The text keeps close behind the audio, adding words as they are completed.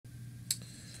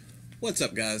What's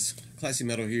up, guys? Classy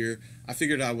Metal here. I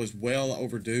figured I was well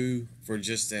overdue for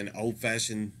just an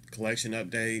old-fashioned collection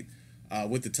update.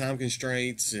 With the time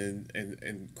constraints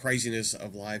and craziness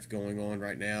of life going on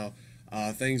right now,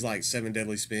 things like 7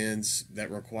 deadly spins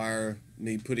that require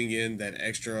me putting in that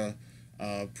extra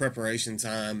preparation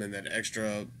time and that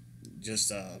extra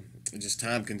just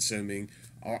time consuming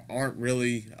aren't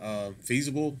really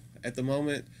feasible at the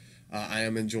moment. I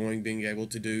am enjoying being able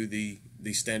to do the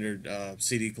standard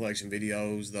CD collection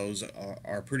videos. Those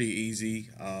are pretty easy.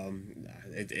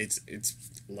 It's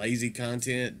lazy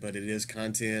content, but it is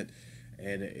content,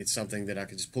 and it's something that I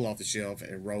can just pull off the shelf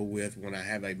and roll with when I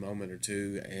have a moment or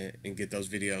two and get those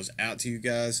videos out to you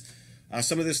guys.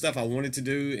 Some of this stuff I wanted to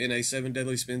do in a 7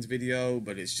 Deadly Spins video,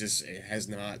 but it has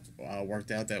not worked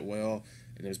out that well,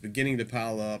 and it was beginning to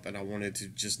pile up, and I wanted to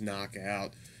just knock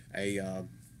out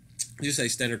just a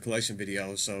standard collection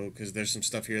video, because there's some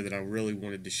stuff here that I really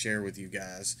wanted to share with you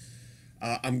guys.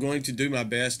 I'm going to do my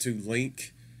best to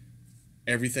link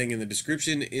everything in the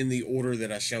description in the order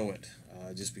that I show it,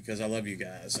 just because I love you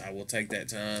guys. I will take that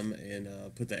time and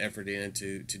put the effort in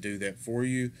to do that for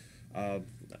you. I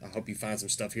hope you find some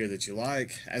stuff here that you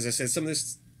like. As I said, some of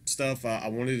this stuff I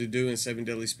wanted to do in 7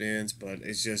 Deadly Spins, but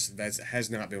it's just that has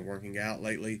not been working out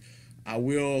lately. I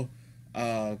will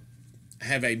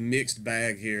have a mixed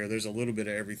bag here. There's a little bit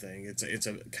of everything. It's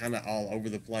a kind of all over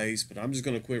the place, but I'm just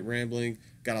going to quit rambling.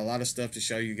 Got a lot of stuff to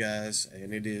show you guys,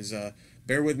 and it is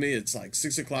bear with me. It's like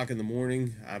 6 o'clock in the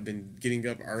morning. I've been getting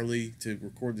up early to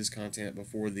record this content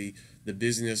before the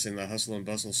business and the hustle and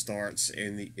bustle starts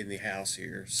in the house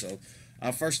here. So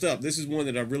first up, this is one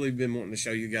that I've really been wanting to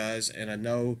show you guys, and I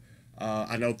know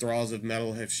Thralls of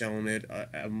Metal have shown it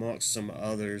amongst some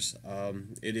others.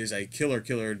 It is a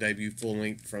killer debut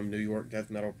full-length from New York death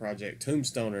metal project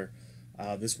Tombstoner.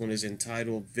 This one is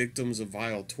entitled Victims of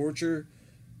Vile Torture.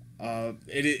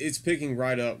 It's picking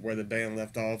right up where the band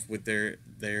left off with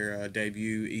their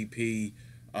debut EP,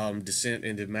 Descent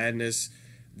into Madness.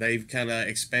 They've kind of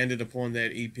expanded upon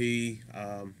that EP,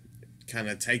 kind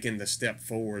of taken the step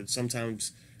forward.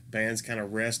 Sometimes bands kind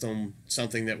of rest on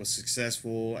something that was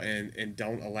successful and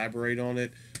don't elaborate on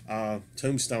it.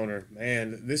 Tombstoner,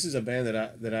 man, this is a band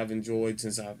that I've enjoyed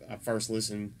since I first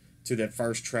listened to that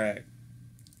first track.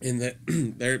 In that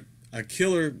they're a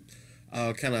killer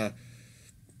kind of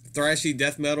thrashy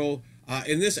death metal.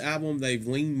 In this album, they've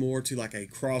leaned more to like a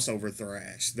crossover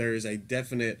thrash. There is a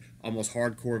definite, almost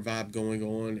hardcore vibe going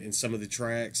on in some of the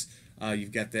tracks.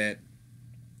 You've got that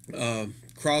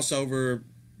crossover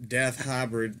death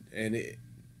hybrid, and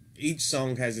each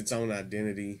song has its own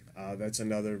identity. That's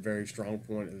another very strong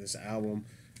point of this album.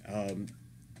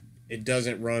 It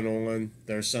doesn't run on.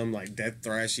 There's some like death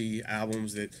thrashy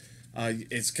albums that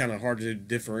it's kind of hard to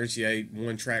differentiate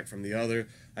one track from the other.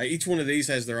 Each one of these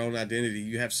has their own identity.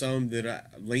 You have some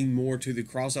that lean more to the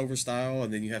crossover style,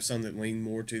 and then you have some that lean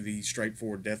more to the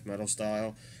straightforward death metal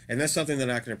style, and that's something that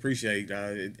I can appreciate.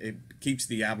 It keeps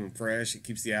the album fresh. It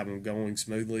keeps the album going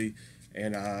smoothly.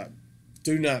 And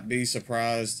do not be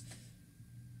surprised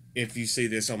if you see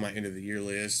this on my end of the year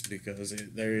list, because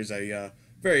there is a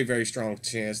very strong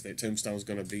chance that Tombstone is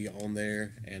going to be on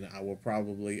there, and I will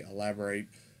probably elaborate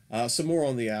some more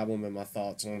on the album and my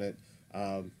thoughts on it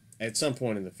at some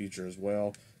point in the future as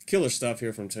well. Killer stuff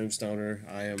here from Tombstoner.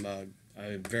 I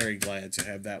am very glad to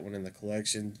have that one in the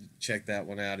collection. Check that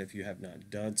one out if you have not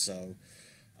done so.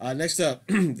 Next up,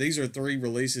 these are 3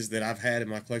 releases that I've had in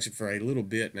my collection for a little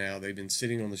bit now. They've been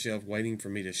sitting on the shelf waiting for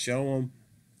me to show them.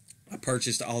 I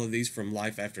purchased all of these from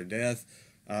Life After Death.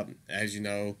 As you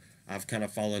know, I've kind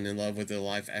of fallen in love with the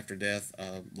Life After Death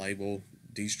label,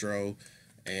 distro,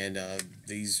 and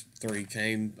these 3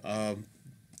 came.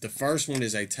 The first one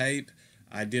is a tape.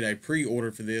 I did a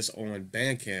pre-order for this on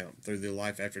Bandcamp through the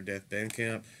Life After Death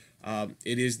Bandcamp.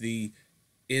 It is the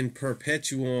In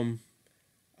Perpetuum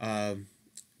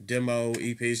demo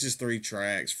EP. It's just 3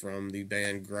 tracks from the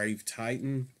band Grave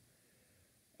Titan.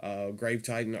 Grave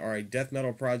Titan are a death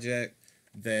metal project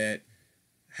that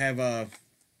have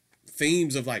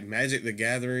themes of like Magic the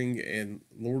Gathering and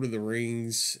Lord of the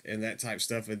Rings and that type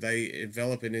stuff, and they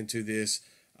envelop it into this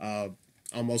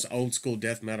almost old school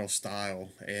death metal style,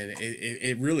 and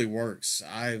it really works.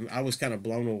 I was kind of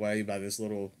blown away by this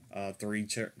little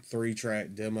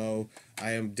 3-track demo.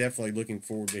 I am definitely looking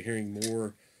forward to hearing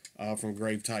more from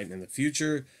Grave Titan in the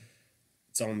future.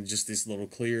 It's on just this little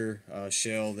clear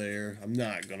shell there. I'm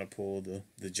not going to pull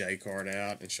the J card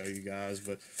out and show you guys,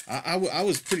 but I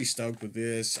was pretty stoked with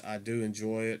this. I do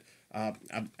enjoy it.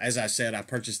 As I said, I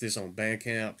purchased this on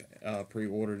Bandcamp,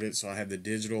 pre-ordered it, so I have the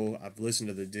digital. I've listened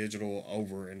to the digital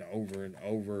over and over and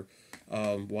over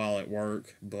while at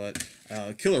work, but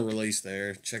killer release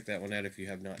there. Check that one out if you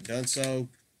have not done so.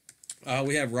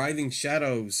 We have Writhing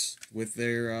Shadows with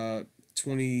their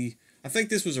 20... I think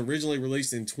this was originally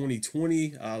released in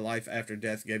 2020. Life After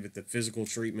Death gave it the physical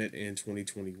treatment in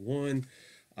 2021.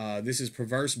 This is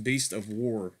Perverse Beast of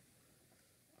War.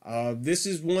 This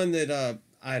is one that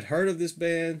I had heard of this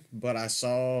band, but I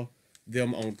saw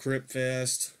them on Crypt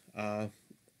Fest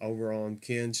over on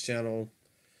Ken's channel,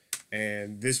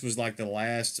 and this was like the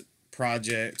last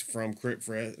project from Crypt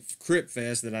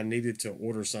Fest that I needed to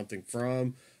order something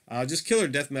from. Just killer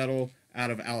death metal out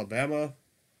of Alabama.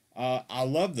 I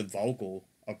love the vocal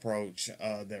approach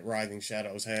that Writhing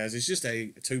Shadows has. It's just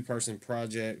a two-person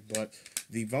project, but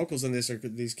the vocals in this are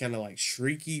these kind of like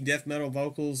shrieky death metal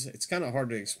vocals. It's kind of hard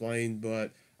to explain,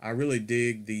 but I really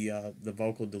dig the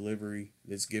vocal delivery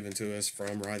that's given to us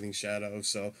from Writhing Shadows.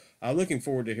 So I'm looking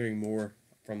forward to hearing more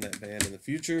from that band in the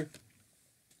future.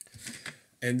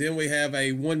 And then we have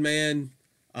a one-man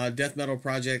death metal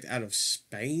project out of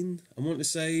Spain, I want to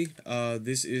say.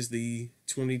 This is the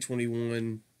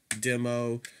 2021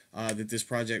 demo that this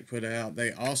project put out.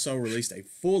 They also released a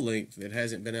full length that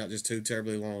hasn't been out just too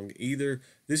terribly long either.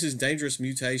 This is Dangerous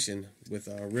Mutation with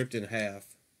Ripped in Half.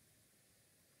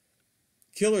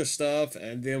 Killer stuff,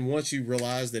 and then once you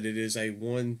realize that it is a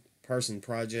one-person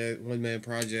project, one-man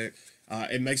project,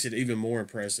 it makes it even more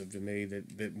impressive to me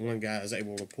that one guy is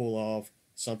able to pull off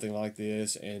something like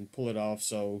this and pull it off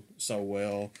so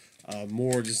well.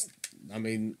 More just, I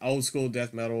mean, old school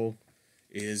death metal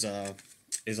is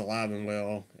alive and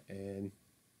well, and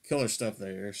killer stuff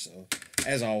there. So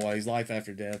as always, Life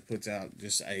After Death puts out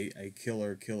just a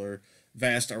killer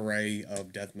vast array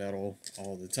of death metal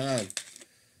all the time.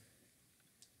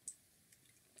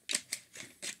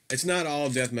 It's not all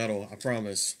death metal, I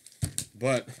promise.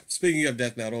 But speaking of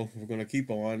death metal, we're going to keep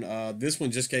on. This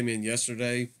one just came in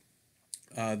yesterday.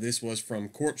 This was from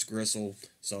Corpse Gristle.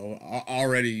 So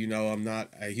already, you know, I'm not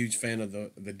a huge fan of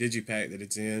the digipack that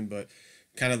it's in, but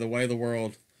kind of the way of the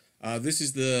world. This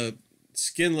is the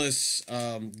Skinless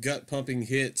gut pumping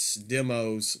hits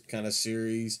demos kind of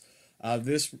series.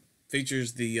 This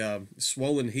features the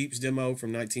Swollen Heaps demo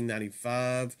from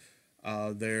 1995,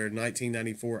 their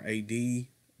 1994 AD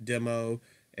demo,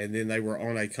 and then they were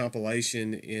on a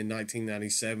compilation in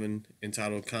 1997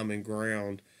 entitled Common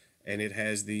Ground, and it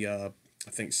has the I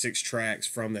think 6 tracks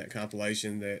from that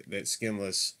compilation that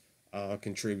Skinless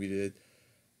contributed.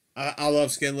 I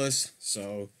love Skinless,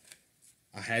 so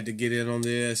I had to get in on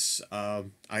this. I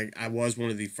was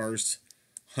one of the first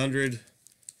 100,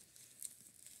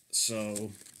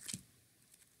 so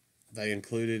they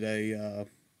included a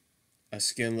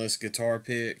Skinless guitar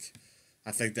pick.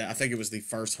 I think it was the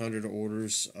first 100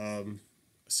 orders,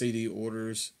 CD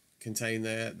orders contain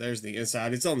that. There's the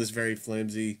inside. It's on this very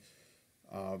flimsy,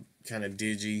 kind of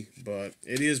digi, but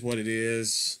it is what it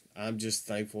is. I'm just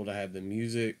thankful to have the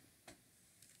music.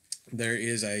 There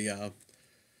is a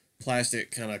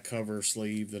plastic kind of cover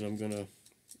sleeve that I'm gonna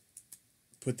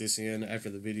put this in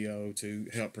after the video to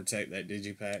help protect that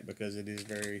digipack, because it is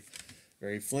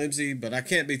very flimsy. But I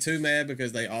can't be too mad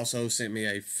because they also sent me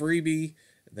a freebie.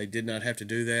 They did not have to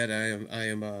do that. I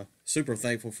am super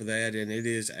thankful for that, and it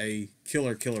is a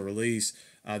killer release.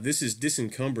 This is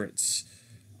Disencumbrance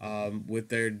with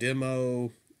their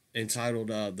demo entitled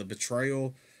The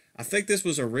Betrayal. I think this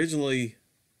was originally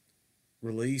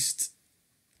released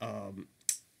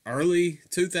early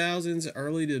 2000s,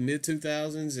 early to mid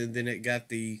 2000s, and then it got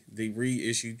the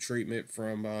reissued treatment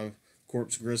from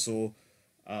Corpse Gristle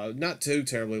not too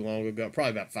terribly long ago,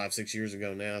 probably about 5-6 years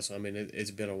ago now. So I mean,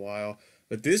 it's been a while.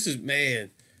 But this is, man,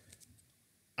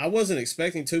 I wasn't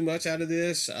expecting too much out of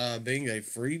this being a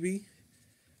freebie,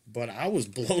 but I was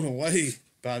blown away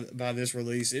by this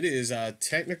release. It is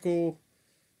technical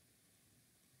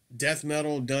death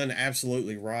metal done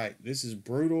absolutely right. This is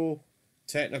brutal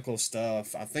technical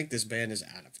stuff. I think this band is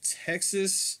out of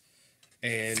Texas,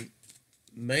 and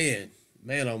man,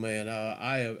 oh man,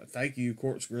 I thank you,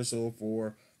 Corpse Gristle,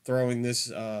 for throwing this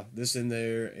in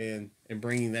there and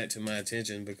bringing that to my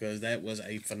attention, because that was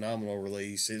a phenomenal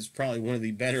release. It's probably one of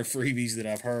the better freebies that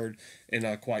I've heard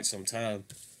in quite some time.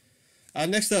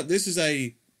 Next up, this is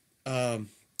a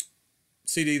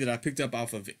CD that I picked up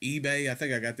off of eBay. I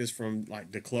think I got this from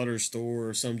like the Clutter store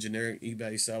or some generic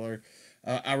eBay seller.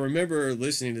 I remember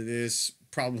listening to this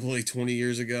probably 20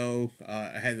 years ago.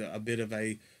 I had a bit of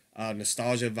a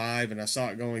nostalgia vibe, and I saw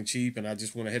it going cheap, and I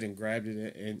just went ahead and grabbed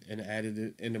it and added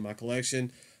it into my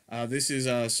collection. This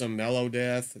is some mellow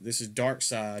death. This is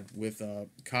Darkside with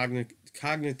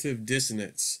Cognitive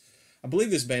Dissonance. I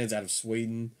believe this band's out of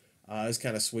Sweden. It's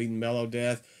kind of Sweden mellow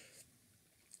death.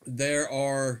 There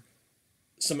are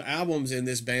some albums in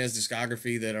this band's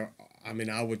discography that are, I mean,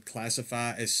 I would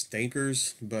classify as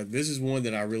stinkers, but this is one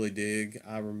that I really dig.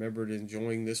 I remembered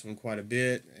enjoying this one quite a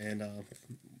bit, and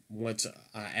once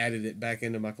I added it back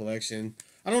into my collection,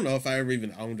 I don't know if I ever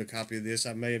even owned a copy of this.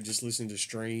 I may have just listened to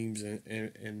streams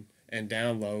and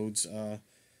downloads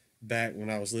back when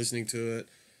I was listening to it,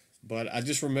 but I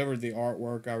just remembered the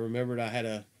artwork. I remembered I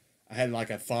had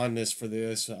like a fondness for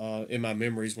this in my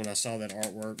memories when I saw that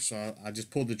artwork. So I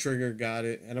just pulled the trigger, got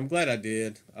it, and I'm glad I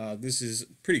did. This is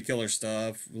pretty killer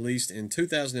stuff, released in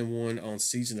 2001 on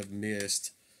Season of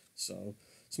Mist. So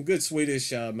some good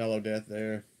Swedish mellow death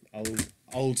there,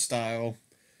 old style.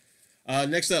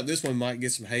 Next up, this one might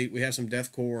get some hate. We have some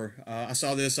deathcore. I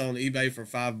saw this on eBay for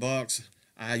 $5.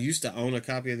 I used to own a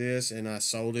copy of this, and I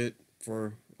sold it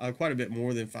for quite a bit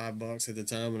more than $5 at the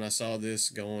time when I saw this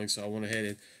going. So I went ahead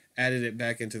and added it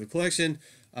back into the collection.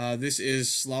 This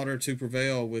is Slaughter to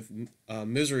Prevail with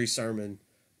Misery Sermon.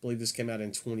 I believe this came out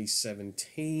in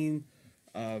 2017.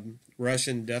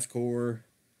 Russian deathcore.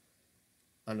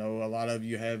 I know a lot of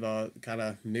you have kind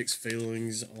of mixed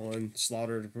feelings on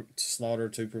Slaughter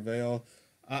to Prevail.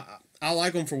 I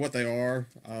like them for what they are.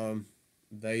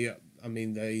 They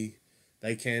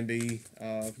can be.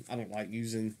 I don't like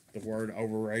using the word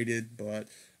overrated, but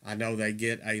I know they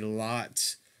get a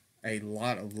lot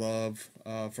of love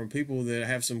from people that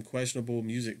have some questionable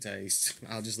music taste.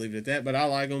 I'll just leave it at that. But I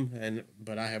like them,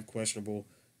 but I have questionable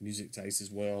music taste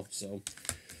as well. So,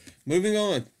 moving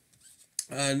on.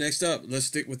 Next up, let's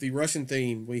stick with the Russian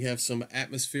theme. We have some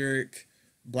atmospheric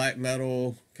black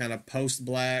metal, kind of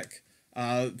post-black.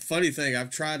 Funny thing, I've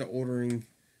tried ordering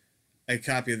a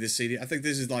copy of this CD. I think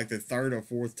this is like the third or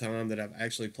fourth time that I've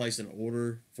actually placed an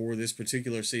order for this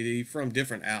particular CD from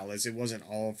different outlets. It wasn't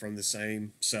all from the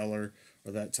same seller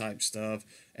or that type stuff.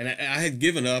 And I had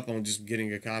given up on just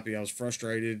getting a copy. I was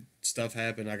frustrated. Stuff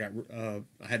happened.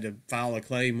 I had to file a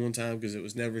claim one time because it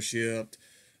was never shipped.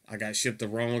 I got shipped the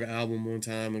wrong album one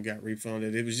time and got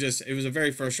refunded. It was a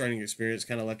very frustrating experience.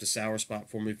 Kind of left a sour spot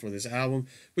for me for this album,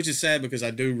 which is sad because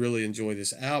I do really enjoy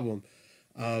this album.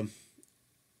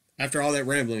 After all that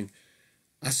rambling,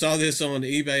 I saw this on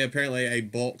eBay. Apparently a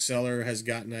bulk seller has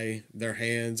gotten their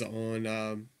hands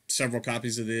on several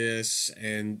copies of this,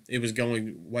 and it was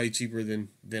going way cheaper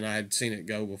than I had seen it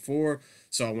go before.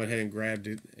 So I went ahead and grabbed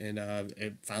it, and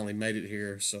it finally made it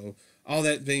here. So all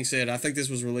that being said, I think this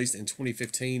was released in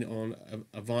 2015 on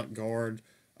Avant-Garde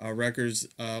Records.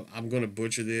 I'm going to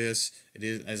butcher this. It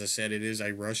is, as I said, it is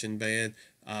a Russian band.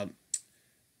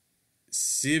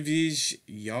 Sivyj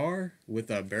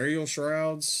with Burial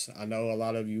Shrouds. I know a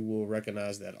lot of you will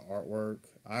recognize that artwork.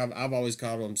 I've always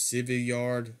called them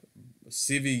Sivyj,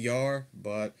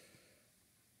 but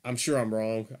I'm sure I'm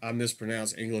wrong. I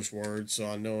mispronounce English words, so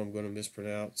I know I'm going to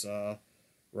mispronounce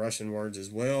Russian words as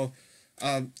well.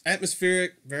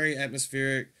 Atmospheric, very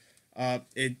atmospheric.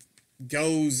 It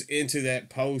goes into that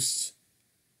post.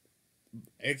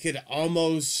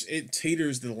 It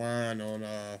teeters the line on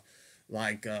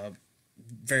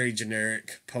very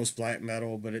generic post black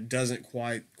metal, but it doesn't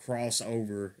quite cross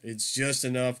over. It's just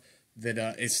enough that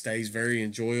it stays very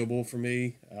enjoyable for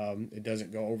me. It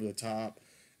doesn't go over the top,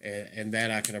 and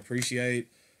that I can appreciate.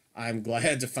 I'm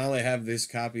glad to finally have this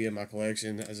copy in my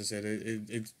collection. As I said,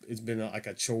 it's been like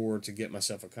a chore to get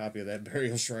myself a copy of that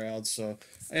Burial Shroud, so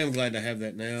I am glad to have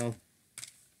that now.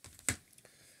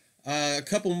 A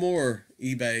couple more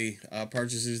eBay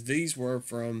purchases. These were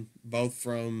both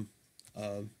from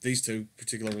these two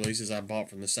particular releases I bought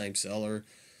from the same seller.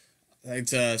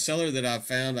 It's a seller that I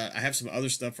found. I have some other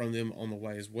stuff from them on the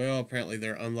way as well. Apparently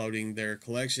they're unloading their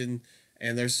collection,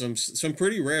 and there's some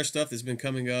pretty rare stuff that's been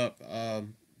coming up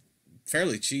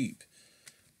fairly cheap.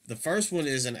 The first one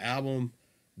is an album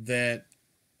that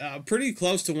pretty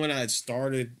close to when I had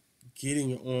started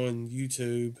getting on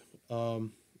YouTube.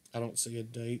 I don't see a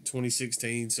date,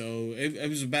 2016. So it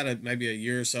was about maybe a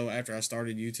year or so after I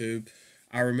started YouTube.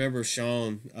 I remember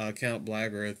Sean, Count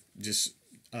Blackworth, just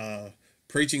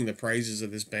preaching the praises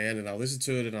of this band, and I listened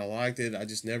to it and I liked it. I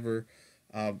just never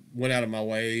went out of my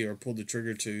way or pulled the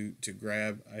trigger to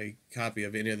grab a copy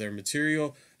of any of their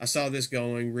material. I saw this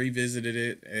going, revisited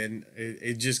it, and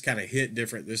it just kind of hit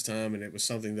different this time, and it was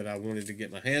something that I wanted to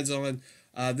get my hands on.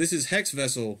 This is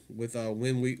Hexvessel with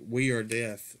When We Are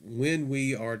Death. When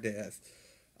We Are Death.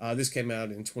 This came out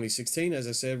in 2016, as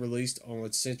I said, released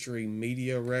on Century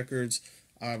Media Records.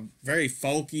 Very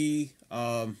folky.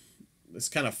 It's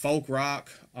kind of folk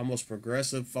rock, almost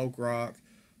progressive folk rock.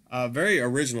 Very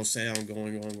original sound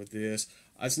going on with this.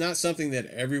 It's not something that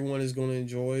everyone is going to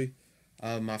enjoy.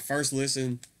 My first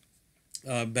listen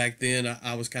back then,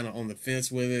 I was kind of on the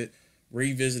fence with it.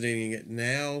 Revisiting it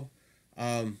now,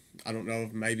 I don't know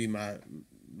if maybe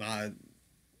my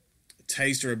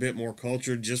tastes are a bit more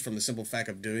cultured just from the simple fact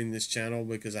of doing this channel,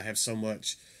 because I have so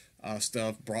much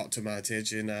stuff brought to my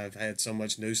attention. I've had so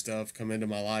much new stuff come into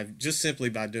my life just simply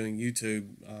by doing YouTube,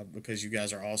 because you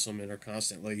guys are awesome and are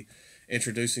constantly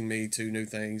introducing me to new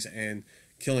things and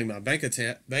killing my bank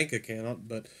account.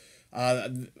 But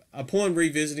upon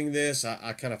revisiting this,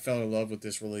 I kind of fell in love with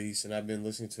this release, and I've been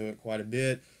listening to it quite a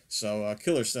bit. So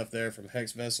killer stuff there from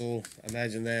Hexvessel.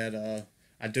 Imagine that.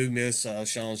 I do miss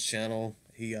Sean's channel.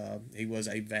 He was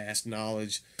a vast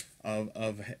knowledge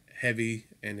of heavy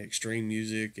and extreme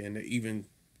music, and even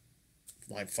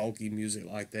like folky music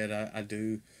like that. I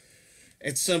do.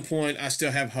 At some point, I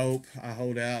still have hope. I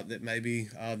hold out that maybe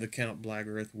the Count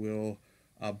Blaggerith will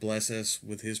bless us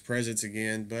with his presence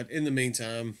again. But in the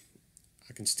meantime,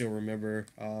 I can still remember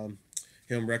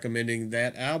him recommending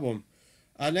that album.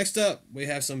 Next up, we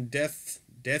have some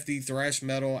deathy thrash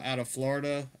metal out of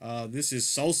Florida. This is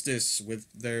Solstice with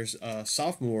their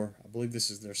sophomore. I believe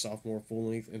this is their sophomore full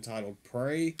length entitled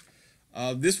Prey.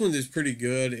 This one is pretty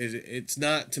good. It's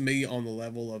not to me on the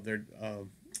level of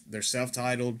their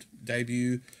self-titled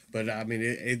debut, but I mean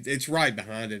it's right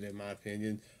behind it in my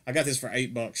opinion. I got this for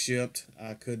 $8 shipped.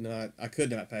 I could not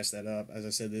pass that up. As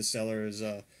I said, this seller is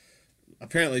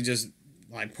apparently just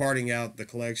like parting out the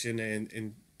collection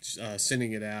and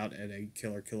sending it out at a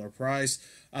killer price.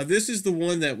 This is the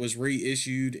one that was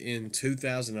reissued in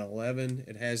 2011.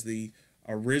 It has the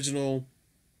original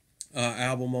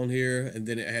album on here, and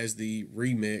then it has the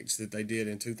remix that they did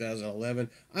in 2011.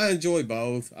 I enjoy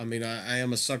both. I mean, I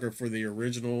am a sucker for the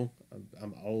original.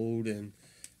 I'm old and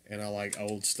I like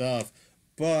old stuff,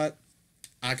 but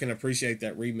I can appreciate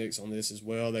that remix on this as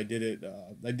well. They did it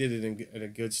in a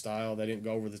good style. They didn't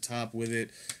go over the top with it.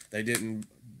 They didn't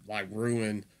like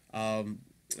ruin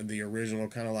the original,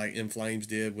 kind of like In Flames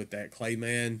did with that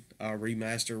Clayman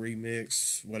remaster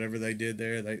remix. Whatever they did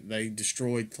there, they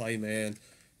destroyed Clayman,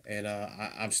 and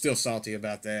I'm still salty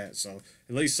about that. So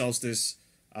at least Solstice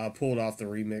pulled off the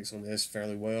remix on this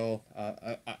fairly well.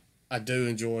 I do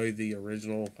enjoy the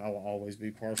original. I will always be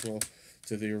partial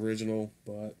to the original,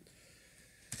 but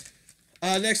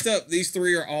next up, these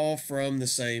three are all from the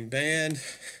same band.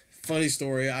 Funny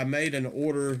story, I made an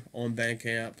order on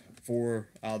Bandcamp for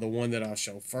the one that I'll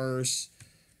show first.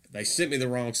 They sent me the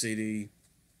wrong CD.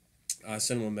 I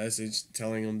sent them a message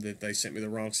telling them that they sent me the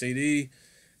wrong CD,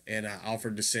 and I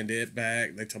offered to send it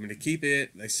back. They told me to keep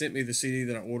it. They sent me the CD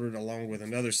that I ordered along with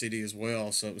another CD as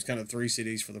well, so it was kind of 3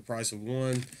 CDs for the price of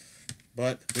one.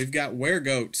 But we've got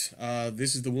Weregoat.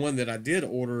 This is the one that I did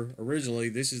order originally.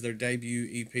 This is their debut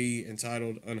EP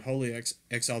entitled Unholy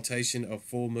Exaltation of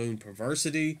Fullmoon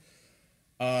Perversity.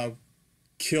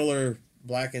 Killer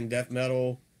black and death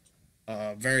metal.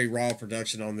 Very raw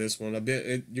production on this one.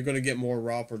 You're going to get more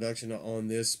raw production on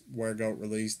this Weregoat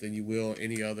release than you will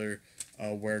any other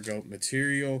Weregoat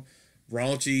material.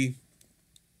 Raunchy,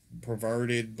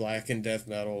 perverted black and death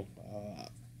metal.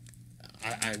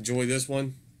 I enjoy this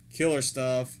one. Killer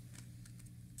stuff.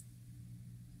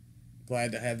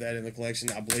 Glad to have that in the collection.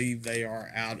 I believe they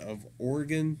are out of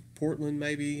Oregon, Portland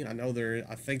maybe. I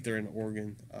think they're in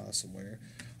Oregon somewhere.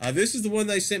 This is the one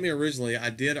they sent me originally. I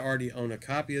did already own a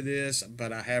copy of this,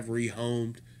 but I have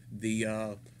rehomed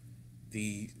the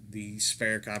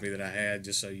spare copy that I had,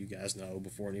 just so you guys know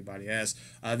before anybody asks.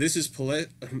 This is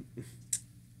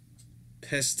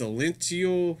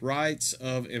Pestilential Rites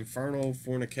of Infernal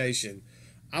Fornication.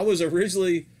 I was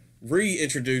originally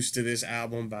reintroduced to this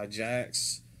album by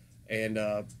Jax, and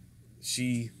hang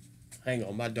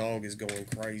on, my dog is going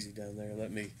crazy down there.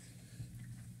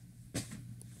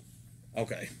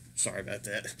 Okay, sorry about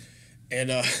that.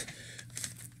 And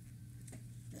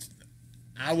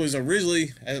I was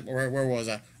originally, where was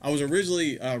I? I was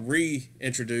originally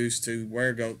reintroduced to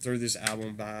Weregoat through this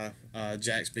album by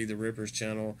Jax B the Ripper's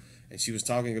channel, and she was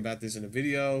talking about this in a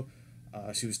video.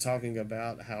 She was talking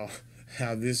about how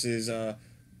this is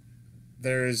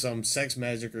there is some sex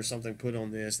magic or something put on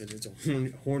this, that it's a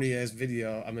horny ass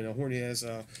video. I mean, a horny ass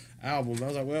album. I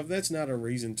was like, well, if that's not a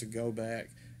reason to go back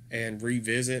and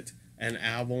revisit an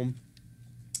album,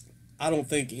 I don't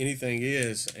think anything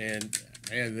is. And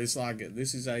man, this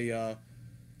is a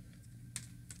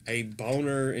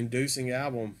boner inducing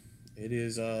album. It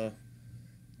is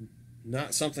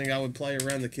not something I would play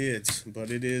around the kids, but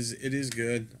it is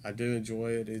good. I do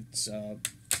enjoy it. It's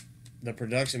the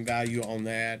production value on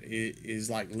that is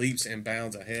like leaps and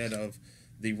bounds ahead of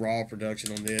the raw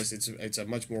production on this. It's a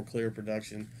much more clear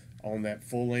production on that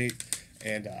full length,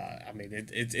 and I mean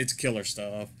it's killer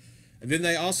stuff. And then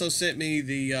they also sent me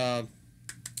the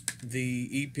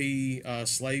EP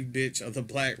Slave Bitch of the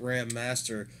Black Ram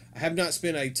Master. I have not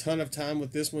spent a ton of time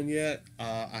with this one yet.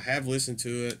 I have listened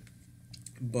to it,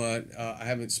 but I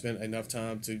haven't spent enough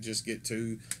time to just get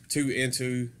too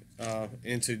into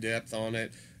depth on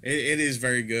it. It is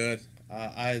very good.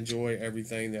 I enjoy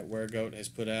everything that Weregoat has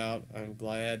put out. I'm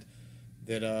glad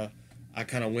that I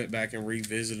kind of went back and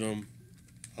revisited them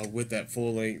with that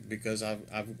full length, because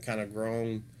I've kind of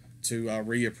grown to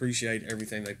reappreciate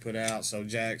everything they put out. So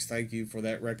Jax, thank you for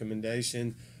that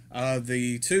recommendation.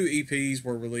 The 2 EPs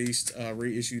were released,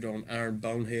 reissued on Iron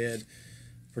Bonehead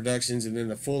Productions, and then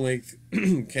the full length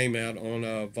came out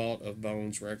on Vault of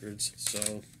Bones Records.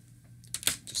 So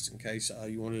just in case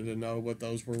you wanted to know what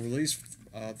those were released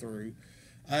through.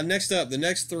 Next up, the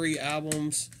next 3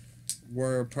 albums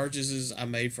were purchases I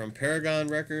made from Paragon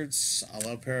Records. I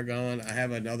love Paragon. I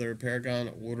have another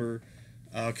Paragon order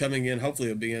coming in. Hopefully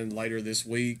it'll be in later this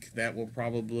week. That will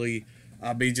probably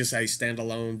be just a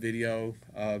standalone video,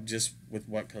 just with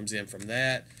what comes in from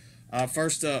that.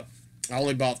 First up, I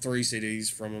only bought 3 CDs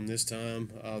from them this time.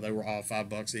 They were all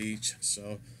 $5 each.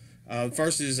 So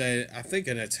first is I think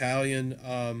an Italian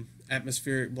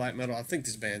atmospheric black metal. I think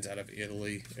this band's out of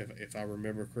Italy, if I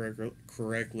remember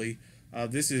correctly.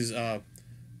 This is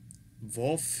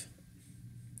Vulfehrie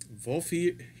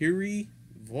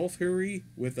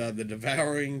with the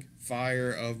Devouring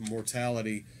Fire of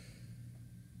Mortality.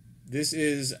 This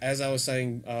is, as I was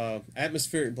saying,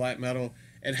 atmospheric black metal.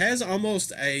 It has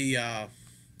almost a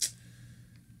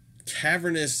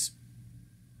cavernous,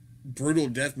 brutal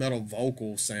death metal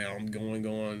vocal sound going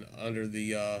on under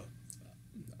the,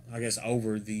 I guess,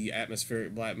 over the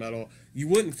atmospheric black metal. You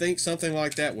wouldn't think something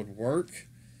like that would work,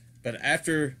 but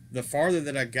after the farther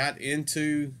that I got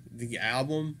into the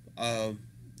album,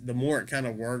 the more it kind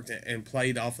of worked and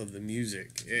played off of the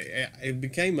music. It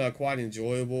became quite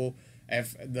enjoyable.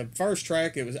 The first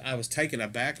track, I was taken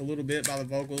aback a little bit by the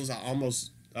vocals. I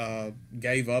almost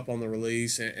gave up on the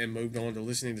release and moved on to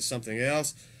listening to something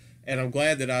else. And I'm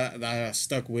glad that I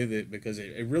stuck with it, because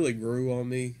it really grew on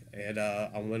me. And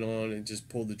I went on and just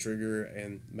pulled the trigger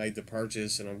and made the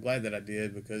purchase. And I'm glad that I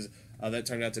did, because that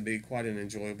turned out to be quite an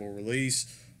enjoyable release.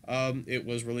 It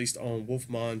was released on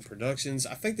Wolfmon Productions.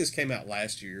 I think this came out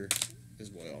last year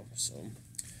as well. So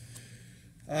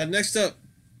next up,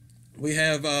 we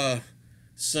have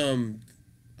some,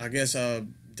 I guess,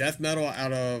 death metal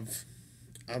out of,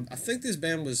 I think this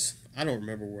band was, I don't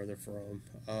remember where they're from.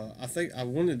 I think I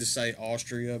wanted to say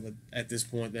Austria, but at this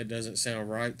point that doesn't sound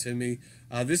right to me.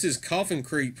 This is Coffin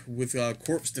Creep with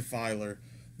Corpse Defiler.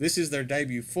 This is their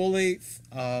debut full length.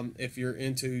 If you're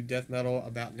into death metal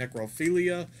about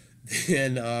necrophilia,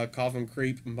 then Coffin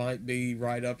Creep might be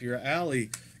right up your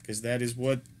alley, because that is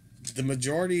what the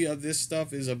majority of this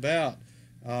stuff is about.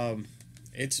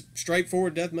 It's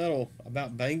straightforward death metal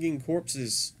about banging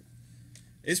corpses.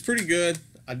 It's pretty good.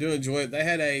 I do enjoy it. They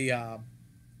had a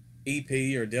EP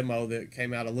or demo that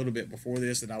came out a little bit before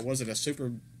this that I wasn't a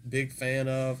super big fan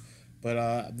of,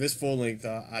 but this full length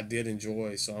I did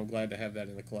enjoy, so I'm glad to have that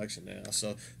in the collection now.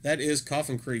 So that is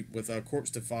Coffin Creep with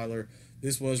Corpse Defiler.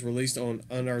 This was released on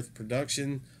Unearthed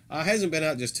Production. It hasn't been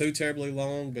out just too terribly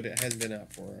long, but it has been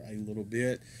out for a little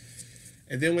bit.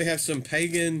 And then we have some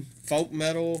pagan folk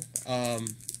metal.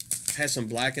 Has some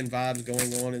blackened vibes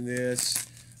going on in this.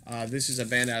 This is a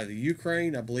band out of the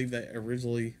Ukraine. I believe that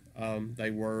originally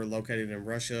they were located in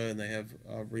Russia, and they have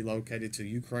relocated to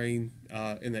Ukraine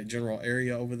in that general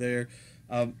area over there.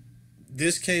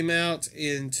 This came out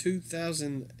in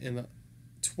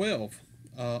 2012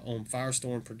 on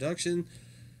Firestorm Production.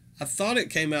 I thought it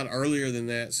came out earlier than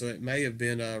that, so it may have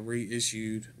been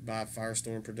reissued by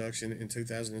Firestorm Production in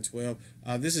 2012.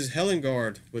 This is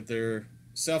Hellengard with their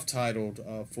self-titled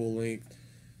full length.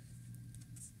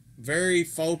 Very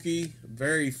folky,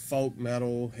 very folk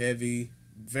metal heavy,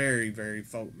 very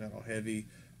folk metal heavy,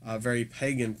 very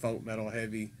pagan folk metal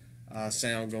heavy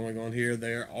sound going on here.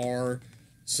 There are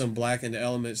some blackened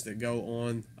elements that go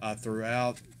on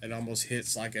throughout. It almost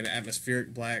hits like an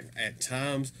atmospheric black at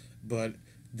times, but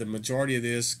the majority of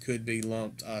this could be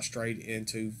lumped straight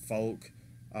into folk,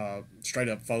 straight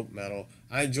up folk metal.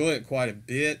 I enjoy it quite a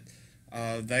bit.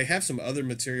 They have some other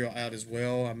material out as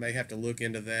well. I may have to look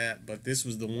into that, but this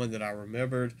was the one that I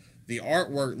remembered. The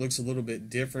artwork looks a little bit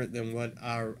different than what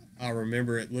I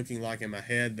remember it looking like in my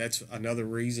head. That's another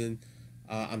reason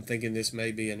I'm thinking this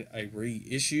may be a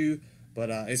reissue, but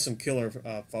it's some killer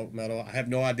folk metal. I have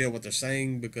no idea what they're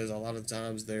saying because a lot of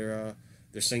times they're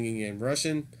singing in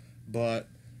Russian, but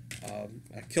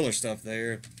killer stuff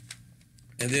there.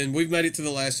 And then we've made it to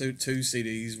the last two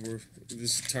CDs.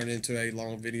 This turned into a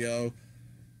long video.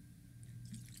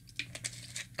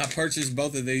 I purchased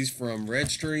both of these from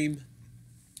Redstream.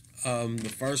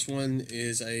 The first one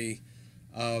is a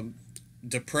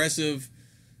depressive,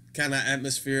 kind of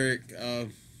atmospheric,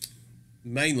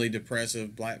 mainly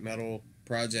depressive black metal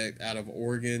project out of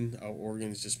Oregon.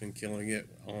 Oregon's just been killing it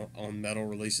on metal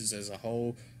releases as a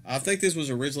whole. I think this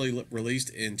was originally released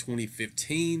in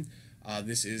 2015.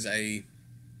 This is a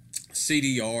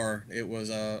CDR. It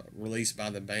was released by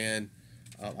the band,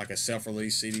 like a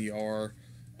self-release CDR.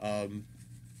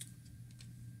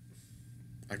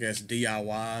 I guess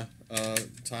DIY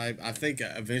type. I think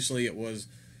eventually it was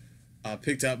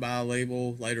picked up by a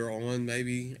label later on,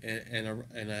 maybe,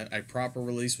 and a proper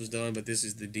release was done. But this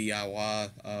is the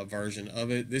DIY version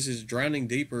of it. This is Drowning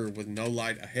Deeper with No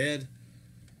Light Ahead.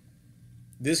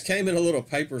 This came in a little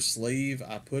paper sleeve.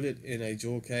 I put it in a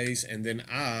jewel case, and then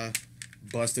I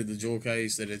busted the jewel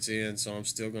case that it's in, so I'm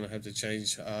still gonna have to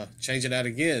change it out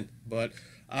again. But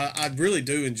I really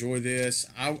do enjoy this.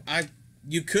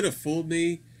 You could have fooled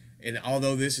me, and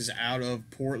although this is out of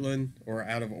Portland or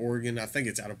out of Oregon, I think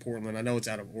it's out of Portland. I know it's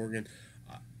out of Oregon.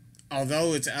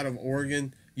 Although it's out of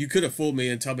Oregon, you could have fooled me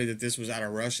and told me that this was out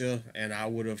of Russia, and I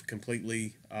would have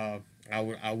completely, I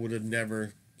would have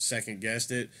never second guessed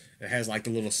it. It has like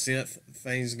the little synth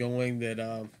things going that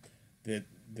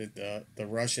the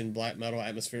Russian black metal,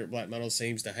 atmospheric black metal,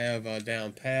 seems to have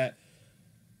down pat.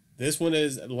 This one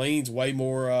leans way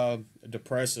more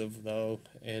depressive though,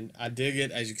 and I dig it.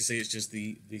 As you can see, it's just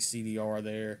the CDR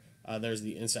there. There's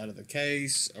the inside of the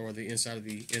case, or the inside of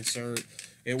the insert.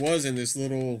 It was in this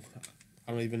little,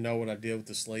 I don't even know what I did with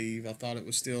the sleeve. I thought it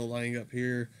was still laying up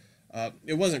here.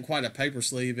 It wasn't quite a paper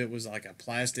sleeve. It was like a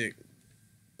plastic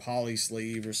poly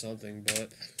sleeve or something, but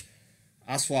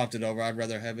I swapped it over. I'd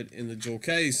rather have it in the jewel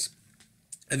case.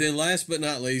 And then last but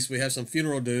not least, we have some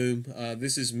Funeral Doom.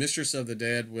 This is Mistress of the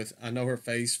Dead with I Know Her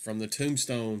Face from the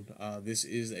Tombstone. This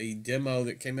is a demo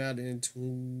that came out in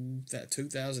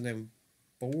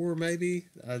 2004, maybe.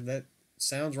 That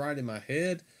sounds right in my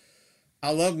head.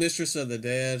 I love Mistress of the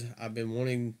Dead. I've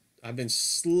been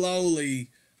slowly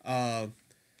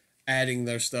adding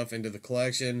their stuff into the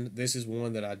collection. This is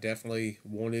one that I definitely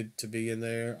wanted to be in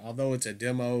there. Although it's a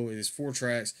demo, it is 4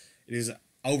 tracks. It is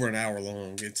over an hour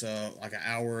long. It's like an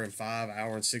hour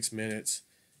and 6 minutes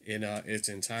in its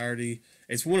entirety.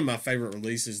 It's one of my favorite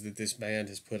releases that this band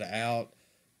has put out.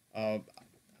 I've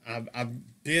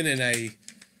been in a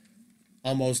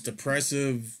almost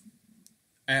depressive,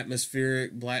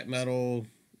 atmospheric black metal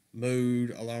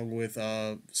mood, along with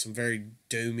some very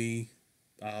doomy,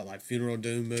 like Funeral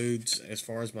Doom moods as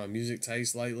far as my music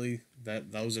taste lately.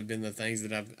 Those have been the things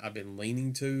that I've been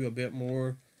leaning to a bit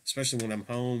more, especially when I'm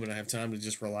home and I have time to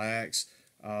just relax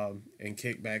and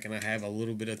kick back, and I have a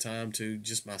little bit of time to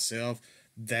just myself.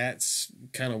 That's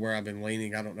kind of where I've been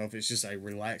leaning. I don't know if it's just a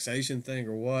relaxation thing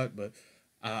or what, but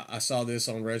I saw this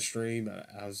on Redstream.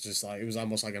 I was just like, it was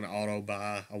almost like an auto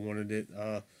buy. I wanted it.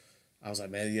 I was like,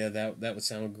 man, yeah, that would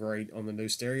sound great on the new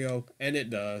stereo, and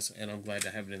it does, and I'm glad to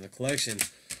have it in the collection.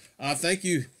 Thank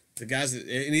you, the guys,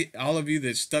 all of you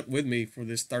that stuck with me for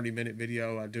this 30-minute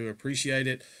video. I do appreciate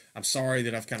it. I'm sorry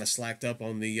that I've kind of slacked up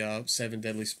on the 7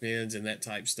 deadly spins and that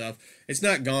type stuff. It's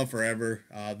not gone forever.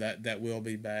 That will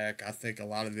be back. I think a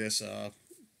lot of this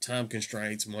time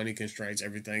constraints, money constraints,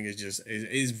 everything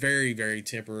is very, very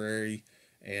temporary,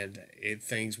 and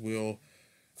things will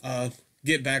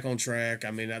get back on track.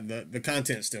 I mean, the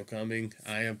content's still coming.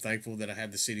 I am thankful that I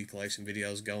have the CD collection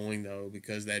videos going, though,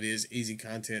 because that is easy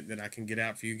content that I can get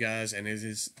out for you guys, and it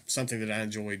is something that I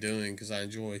enjoy doing, because I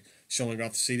enjoy showing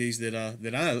off the CDs that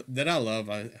I love.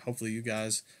 Hopefully you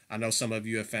guys, I know some of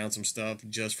you have found some stuff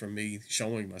just from me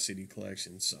showing my CD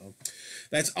collection. So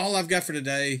that's all I've got for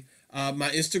today. My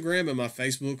Instagram and my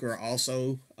Facebook are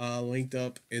also linked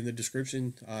up in the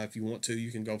description. If you want to, you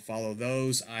can go follow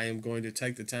those. I am going to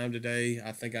take the time today.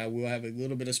 I think I will have a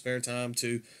little bit of spare time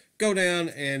to go down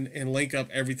and link up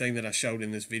everything that I showed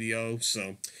in this video.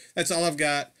 So that's all I've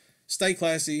got. Stay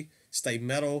classy, stay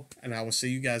metal, and I will see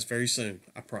you guys very soon.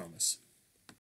 I promise.